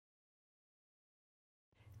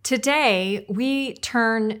Today, we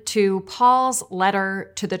turn to Paul's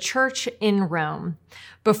letter to the church in Rome.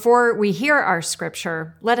 Before we hear our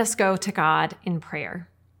scripture, let us go to God in prayer.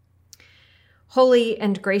 Holy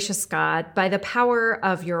and gracious God, by the power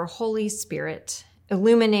of your Holy Spirit,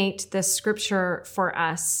 illuminate this scripture for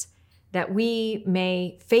us that we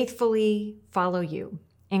may faithfully follow you.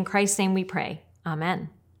 In Christ's name we pray. Amen.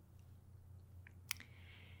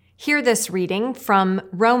 Hear this reading from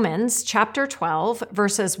Romans chapter 12,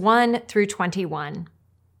 verses 1 through 21.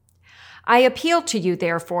 I appeal to you,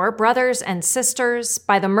 therefore, brothers and sisters,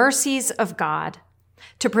 by the mercies of God,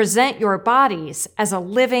 to present your bodies as a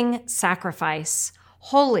living sacrifice,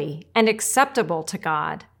 holy and acceptable to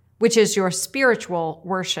God, which is your spiritual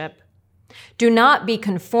worship. Do not be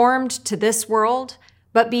conformed to this world,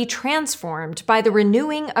 but be transformed by the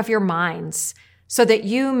renewing of your minds, so that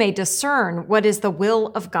you may discern what is the will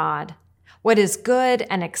of God, what is good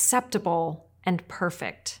and acceptable and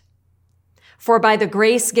perfect. For by the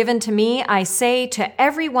grace given to me, I say to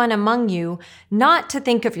everyone among you not to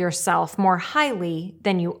think of yourself more highly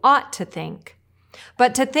than you ought to think,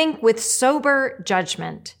 but to think with sober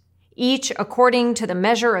judgment, each according to the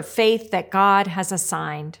measure of faith that God has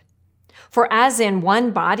assigned. For as in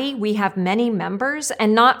one body we have many members,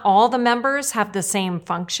 and not all the members have the same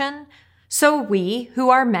function, so we, who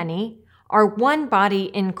are many, are one body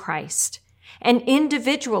in Christ, and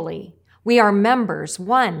individually we are members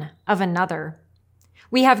one of another.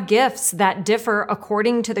 We have gifts that differ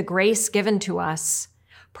according to the grace given to us: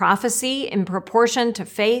 prophecy in proportion to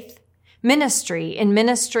faith, ministry in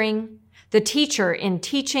ministering, the teacher in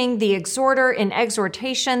teaching, the exhorter in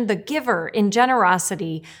exhortation, the giver in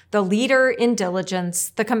generosity, the leader in diligence,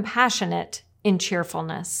 the compassionate in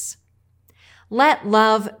cheerfulness. Let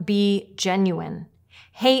love be genuine.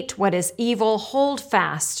 Hate what is evil, hold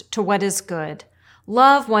fast to what is good.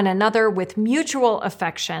 Love one another with mutual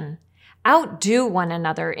affection. Outdo one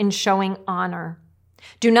another in showing honor.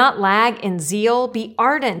 Do not lag in zeal, be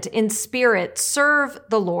ardent in spirit, serve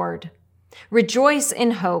the Lord. Rejoice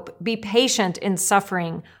in hope, be patient in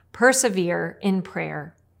suffering, persevere in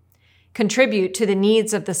prayer. Contribute to the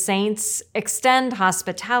needs of the saints, extend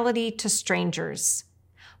hospitality to strangers.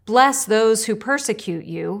 Bless those who persecute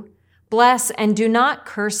you. Bless and do not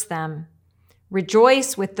curse them.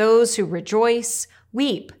 Rejoice with those who rejoice.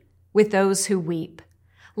 Weep with those who weep.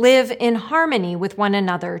 Live in harmony with one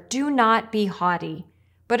another. Do not be haughty,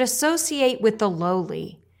 but associate with the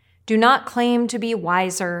lowly. Do not claim to be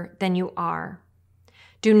wiser than you are.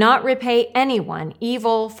 Do not repay anyone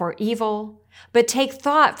evil for evil, but take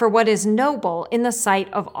thought for what is noble in the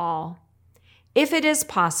sight of all. If it is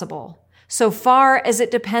possible, so far as it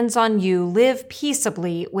depends on you, live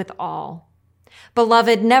peaceably with all.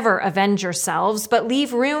 Beloved, never avenge yourselves, but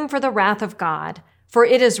leave room for the wrath of God. For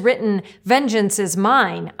it is written, "Vengeance is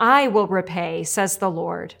mine, I will repay," says the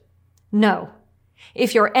Lord. No,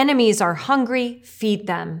 if your enemies are hungry, feed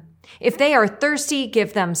them. If they are thirsty,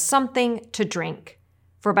 give them something to drink.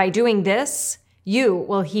 For by doing this, you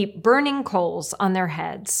will heap burning coals on their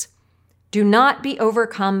heads. Do not be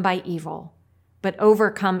overcome by evil, but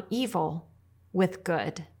overcome evil with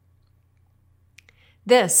good.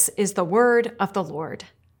 This is the word of the Lord.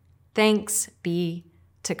 Thanks be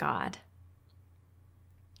to God.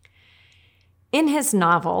 In his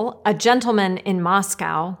novel, A Gentleman in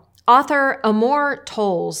Moscow, author Amor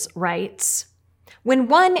Towles writes, "When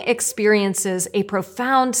one experiences a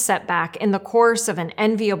profound setback in the course of an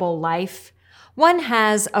enviable life, one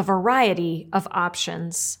has a variety of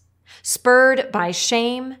options. Spurred by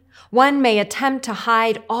shame, one may attempt to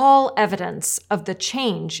hide all evidence of the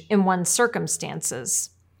change in one's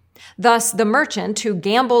circumstances. Thus, the merchant who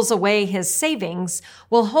gambles away his savings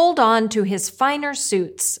will hold on to his finer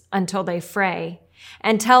suits until they fray,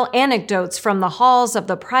 and tell anecdotes from the halls of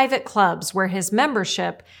the private clubs where his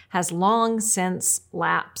membership has long since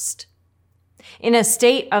lapsed. In a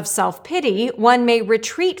state of self-pity, one may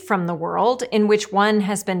retreat from the world in which one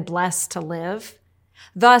has been blessed to live.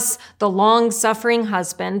 Thus, the long-suffering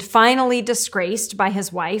husband, finally disgraced by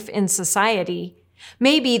his wife in society,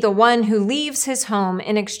 may be the one who leaves his home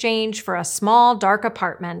in exchange for a small, dark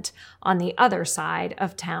apartment on the other side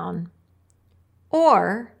of town.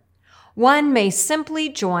 Or one may simply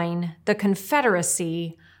join the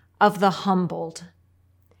Confederacy of the Humbled.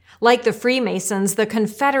 Like the Freemasons, the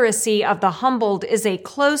Confederacy of the Humbled is a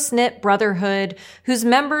close-knit brotherhood whose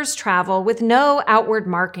members travel with no outward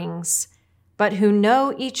markings, but who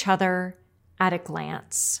know each other at a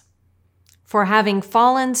glance. For having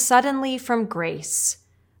fallen suddenly from grace,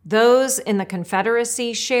 those in the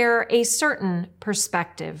Confederacy share a certain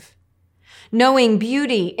perspective. Knowing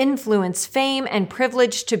beauty, influence, fame, and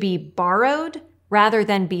privilege to be borrowed rather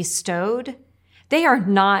than bestowed, they are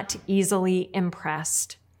not easily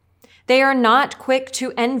impressed. They are not quick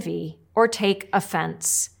to envy or take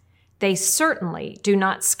offense. They certainly do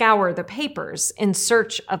not scour the papers in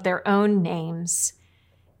search of their own names.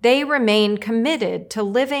 They remain committed to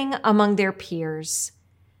living among their peers,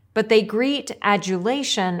 but they greet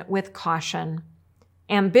adulation with caution,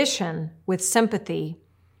 ambition with sympathy,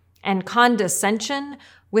 and condescension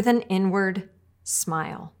with an inward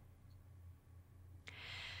smile.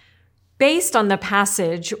 Based on the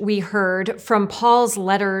passage we heard from Paul's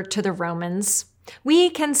letter to the Romans, we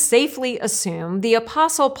can safely assume the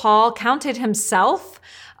Apostle Paul counted himself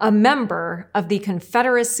a member of the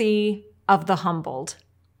Confederacy of the Humbled.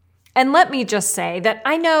 And let me just say that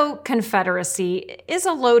I know confederacy is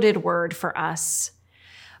a loaded word for us.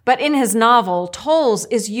 But in his novel, Towles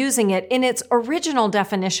is using it in its original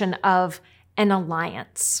definition of an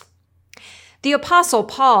alliance. The Apostle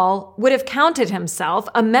Paul would have counted himself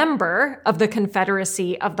a member of the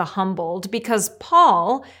Confederacy of the Humbled because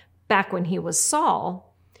Paul, back when he was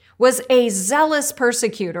Saul, was a zealous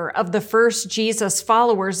persecutor of the first Jesus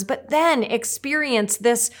followers, but then experienced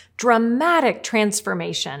this dramatic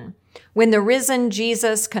transformation when the risen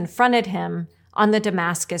Jesus confronted him on the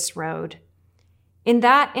Damascus road. In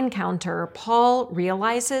that encounter, Paul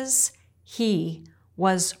realizes he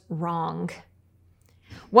was wrong.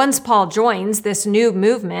 Once Paul joins this new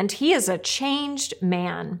movement, he is a changed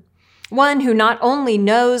man, one who not only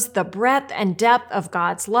knows the breadth and depth of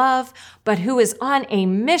God's love, but who is on a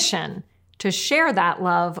mission to share that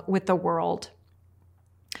love with the world.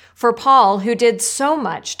 For Paul, who did so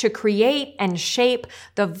much to create and shape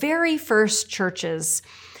the very first churches,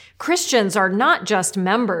 Christians are not just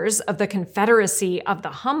members of the Confederacy of the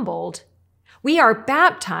Humbled. We are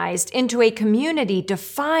baptized into a community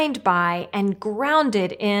defined by and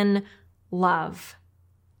grounded in love.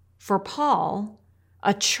 For Paul,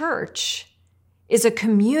 a church is a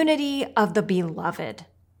community of the beloved,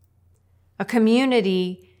 a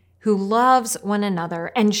community who loves one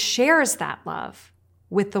another and shares that love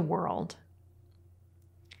with the world.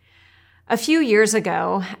 A few years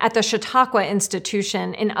ago, at the Chautauqua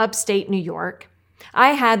Institution in upstate New York, I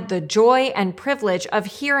had the joy and privilege of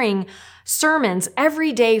hearing sermons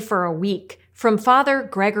every day for a week from Father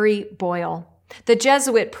Gregory Boyle, the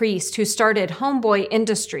Jesuit priest who started Homeboy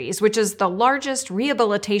Industries, which is the largest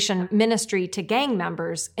rehabilitation ministry to gang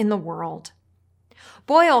members in the world.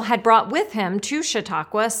 Boyle had brought with him to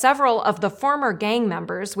Chautauqua several of the former gang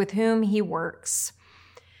members with whom he works.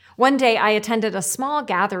 One day I attended a small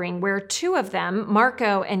gathering where two of them,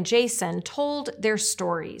 Marco and Jason, told their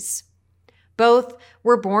stories. Both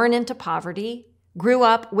were born into poverty, grew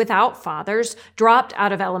up without fathers, dropped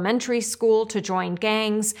out of elementary school to join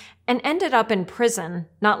gangs, and ended up in prison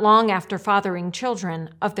not long after fathering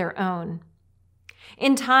children of their own.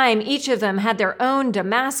 In time, each of them had their own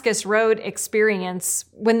Damascus Road experience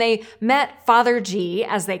when they met Father G,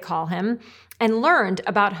 as they call him, and learned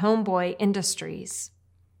about Homeboy Industries.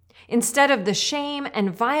 Instead of the shame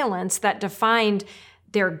and violence that defined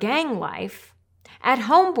their gang life, at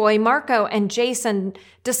Homeboy, Marco and Jason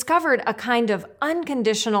discovered a kind of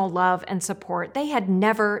unconditional love and support they had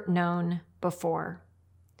never known before.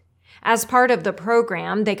 As part of the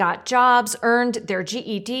program, they got jobs, earned their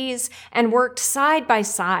GEDs, and worked side by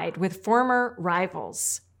side with former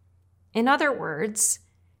rivals. In other words,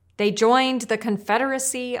 they joined the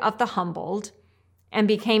Confederacy of the Humbled and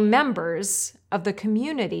became members of the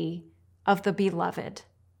community of the beloved.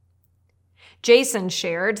 Jason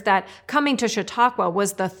shared that coming to Chautauqua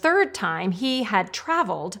was the third time he had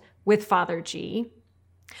traveled with Father G.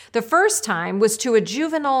 The first time was to a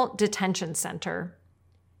juvenile detention center.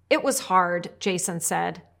 It was hard, Jason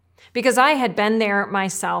said, because I had been there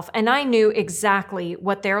myself and I knew exactly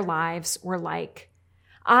what their lives were like.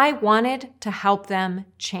 I wanted to help them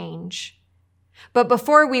change. But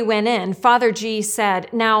before we went in, Father G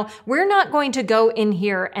said, "Now, we're not going to go in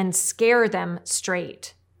here and scare them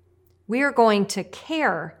straight. We are going to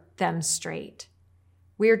care them straight.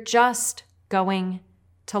 We're just going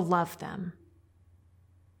to love them."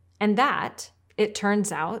 And that, it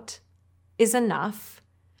turns out, is enough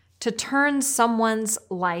to turn someone's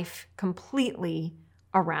life completely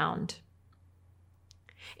around.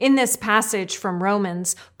 In this passage from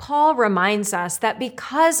Romans, Paul reminds us that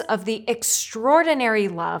because of the extraordinary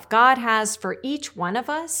love God has for each one of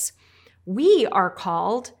us, we are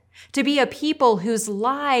called to be a people whose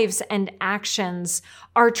lives and actions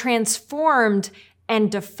are transformed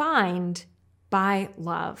and defined by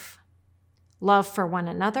love. Love for one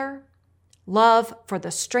another, love for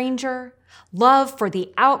the stranger, love for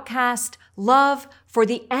the outcast, love for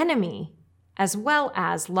the enemy, as well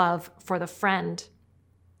as love for the friend.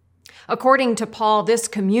 According to Paul, this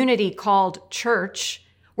community called church,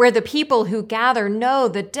 where the people who gather know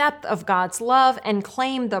the depth of God's love and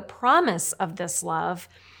claim the promise of this love,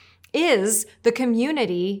 is the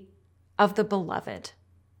community of the beloved.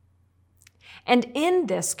 And in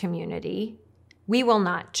this community, we will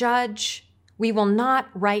not judge, we will not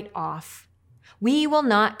write off, we will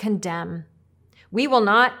not condemn, we will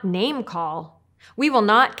not name call, we will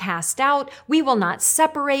not cast out, we will not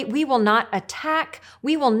separate, we will not attack,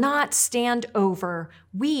 we will not stand over,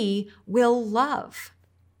 we will love.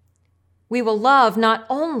 We will love not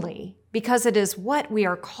only because it is what we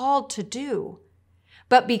are called to do,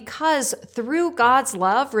 but because through God's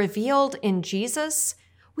love revealed in Jesus,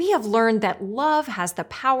 we have learned that love has the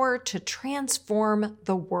power to transform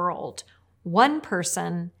the world, one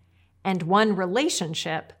person and one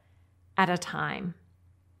relationship at a time.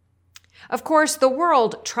 Of course, the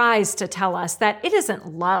world tries to tell us that it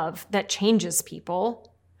isn't love that changes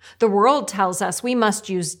people. The world tells us we must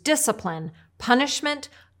use discipline, punishment,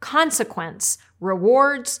 consequence,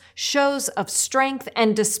 rewards, shows of strength,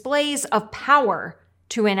 and displays of power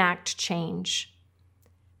to enact change.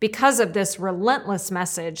 Because of this relentless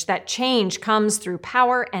message that change comes through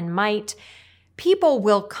power and might, people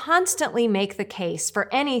will constantly make the case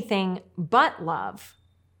for anything but love.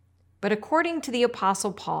 But according to the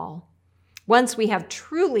Apostle Paul, once we have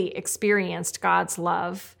truly experienced God's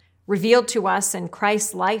love, revealed to us in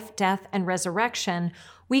Christ's life, death, and resurrection,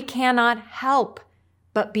 we cannot help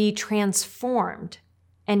but be transformed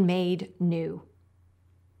and made new.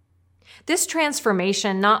 This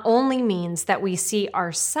transformation not only means that we see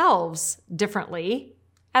ourselves differently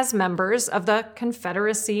as members of the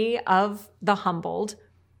Confederacy of the Humbled,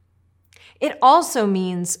 it also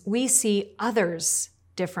means we see others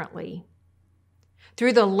differently.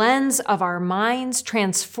 Through the lens of our minds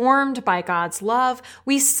transformed by God's love,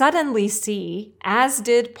 we suddenly see, as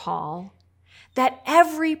did Paul, that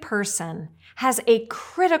every person has a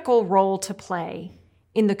critical role to play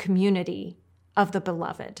in the community of the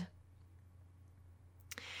beloved.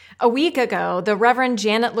 A week ago, the Reverend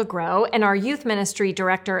Janet LeGros and our youth ministry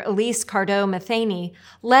director, Elise Cardo-Matheny,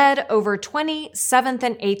 led over 20 7th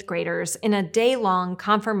and 8th graders in a day-long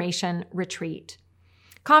confirmation retreat.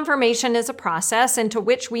 Confirmation is a process into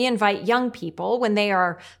which we invite young people when they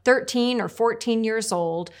are 13 or 14 years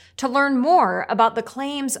old to learn more about the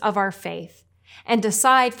claims of our faith and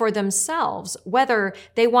decide for themselves whether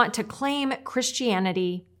they want to claim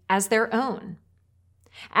Christianity as their own.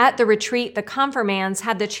 At the retreat, the confirmands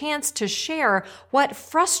had the chance to share what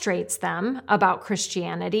frustrates them about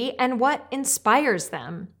Christianity and what inspires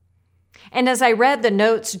them. And as I read the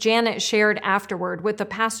notes Janet shared afterward with the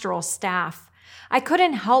pastoral staff, I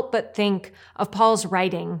couldn't help but think of Paul's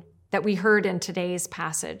writing that we heard in today's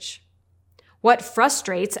passage. What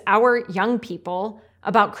frustrates our young people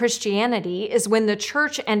about Christianity is when the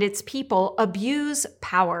church and its people abuse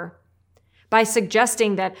power by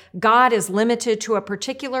suggesting that God is limited to a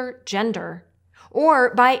particular gender,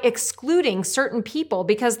 or by excluding certain people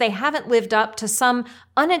because they haven't lived up to some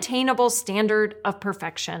unattainable standard of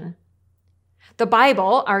perfection. The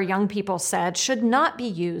Bible, our young people said, should not be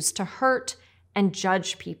used to hurt and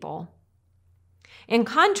judge people. In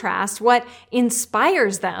contrast, what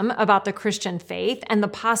inspires them about the Christian faith and the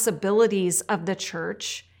possibilities of the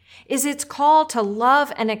church is its call to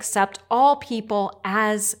love and accept all people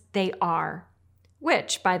as they are,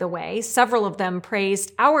 which, by the way, several of them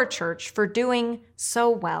praised our church for doing so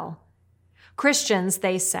well. Christians,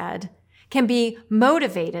 they said, can be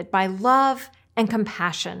motivated by love and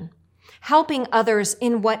compassion, helping others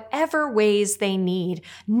in whatever ways they need,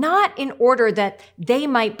 not in order that they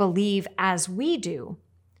might believe as we do,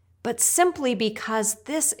 but simply because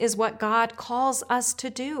this is what God calls us to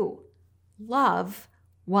do: love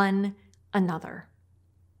one another.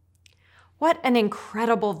 What an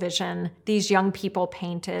incredible vision these young people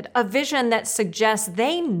painted, a vision that suggests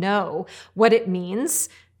they know what it means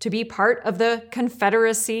to be part of the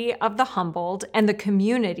Confederacy of the Humbled and the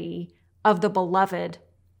community of the beloved.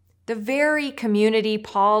 The very community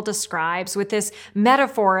Paul describes with this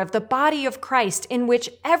metaphor of the body of Christ, in which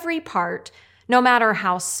every part, no matter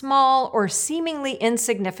how small or seemingly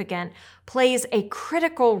insignificant, plays a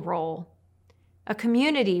critical role. A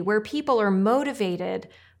community where people are motivated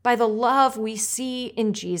by the love we see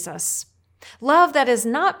in Jesus. Love that is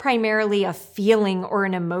not primarily a feeling or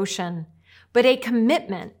an emotion, but a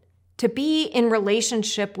commitment to be in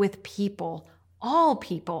relationship with people, all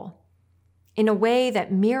people, in a way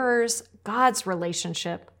that mirrors God's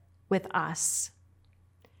relationship with us.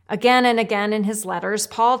 Again and again in his letters,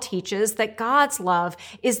 Paul teaches that God's love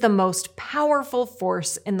is the most powerful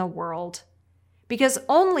force in the world. because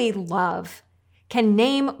only love can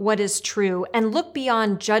name what is true and look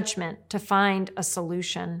beyond judgment to find a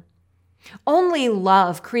solution. Only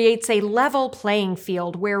love creates a level playing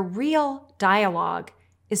field where real dialogue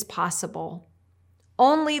is possible.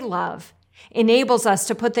 Only love enables us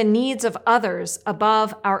to put the needs of others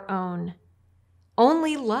above our own.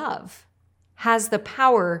 Only love has the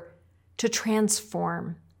power to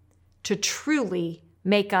transform, to truly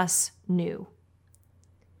make us new.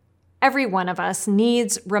 Every one of us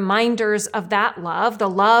needs reminders of that love, the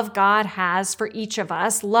love God has for each of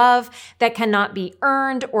us, love that cannot be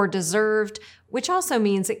earned or deserved, which also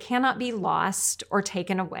means it cannot be lost or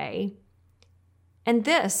taken away. And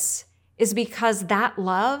this is because that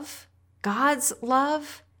love, God's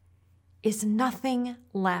love, is nothing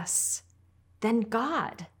less than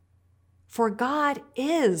God. For God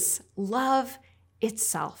is love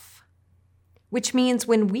itself, which means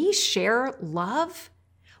when we share love,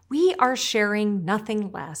 we are sharing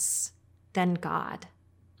nothing less than God.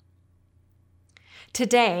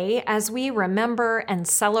 Today, as we remember and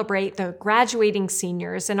celebrate the graduating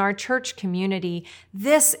seniors in our church community,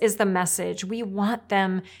 this is the message we want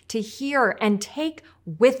them to hear and take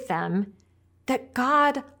with them, that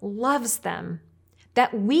God loves them,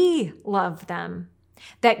 that we love them,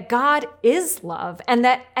 that God is love, and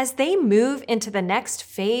that as they move into the next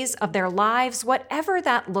phase of their lives, whatever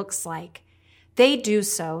that looks like, they do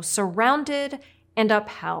so surrounded and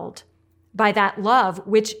upheld by that love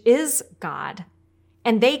which is God.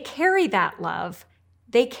 And they carry that love.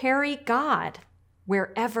 They carry God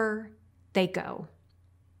wherever they go.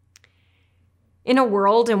 In a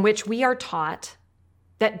world in which we are taught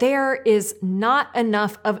that there is not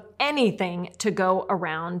enough of anything to go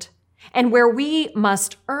around, and where we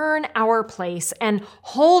must earn our place and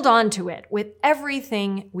hold on to it with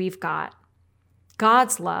everything we've got,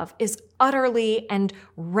 God's love is utterly and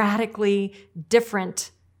radically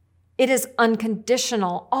different. It is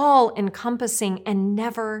unconditional, all-encompassing, and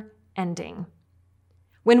never-ending.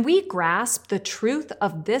 When we grasp the truth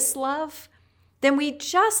of this love, then we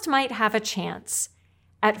just might have a chance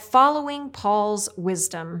at following Paul's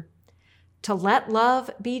wisdom to let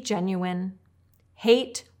love be genuine,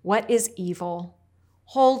 hate what is evil,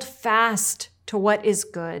 hold fast to what is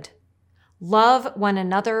good, love one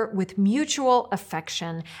another with mutual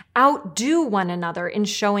affection, outdo one another in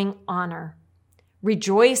showing honor,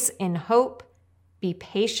 rejoice in hope, be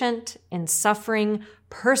patient in suffering,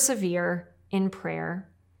 persevere in prayer,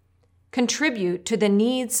 contribute to the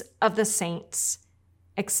needs of the saints,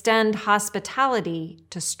 extend hospitality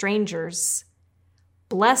to strangers,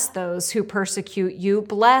 bless those who persecute you,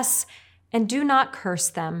 bless and do not curse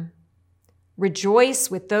them.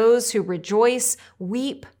 Rejoice with those who rejoice,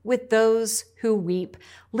 weep with those who weep,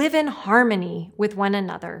 live in harmony with one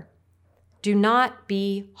another. Do not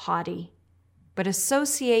be haughty, but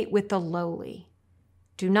associate with the lowly.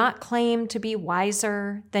 Do not claim to be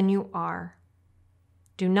wiser than you are.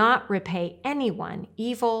 Do not repay anyone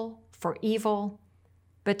evil for evil,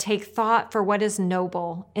 but take thought for what is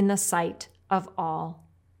noble in the sight of all.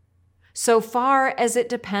 So far as it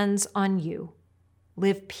depends on you,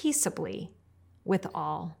 live peaceably with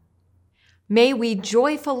all. May we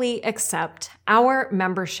joyfully accept our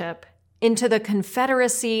membership into the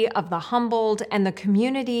confederacy of the humbled and the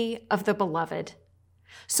community of the beloved,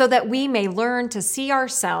 so that we may learn to see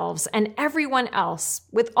ourselves and everyone else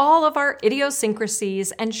with all of our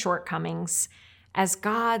idiosyncrasies and shortcomings as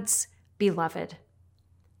God's beloved,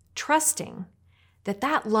 trusting that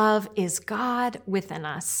that love is God within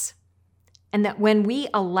us, and that when we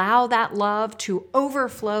allow that love to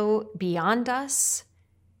overflow beyond us,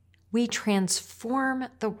 we transform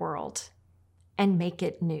the world and make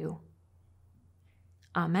it new.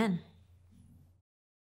 Amen.